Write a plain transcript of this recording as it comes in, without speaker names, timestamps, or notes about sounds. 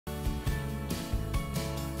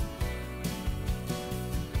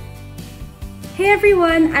Hey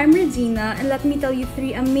everyone, I'm Regina, and let me tell you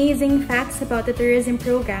 3 amazing facts about the tourism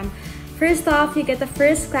program. First off, you get a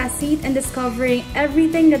first-class seat and discovering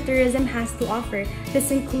everything that tourism has to offer. This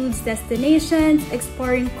includes destinations,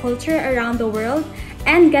 exploring culture around the world,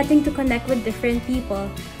 and getting to connect with different people.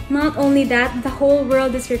 Not only that, the whole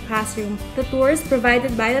world is your classroom. The tours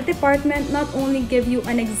provided by the department not only give you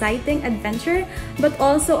an exciting adventure, but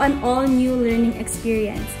also an all-new learning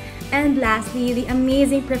experience. And lastly, the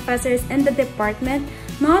amazing professors in the department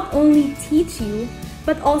not only teach you,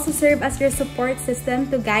 but also serve as your support system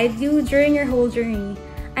to guide you during your whole journey.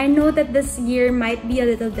 I know that this year might be a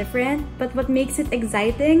little different, but what makes it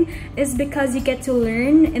exciting is because you get to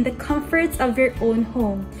learn in the comforts of your own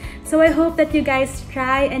home. So I hope that you guys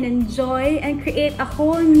try and enjoy and create a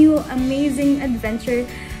whole new amazing adventure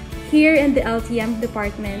here in the LTM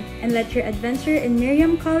department, and let your adventure in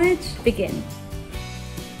Miriam College begin.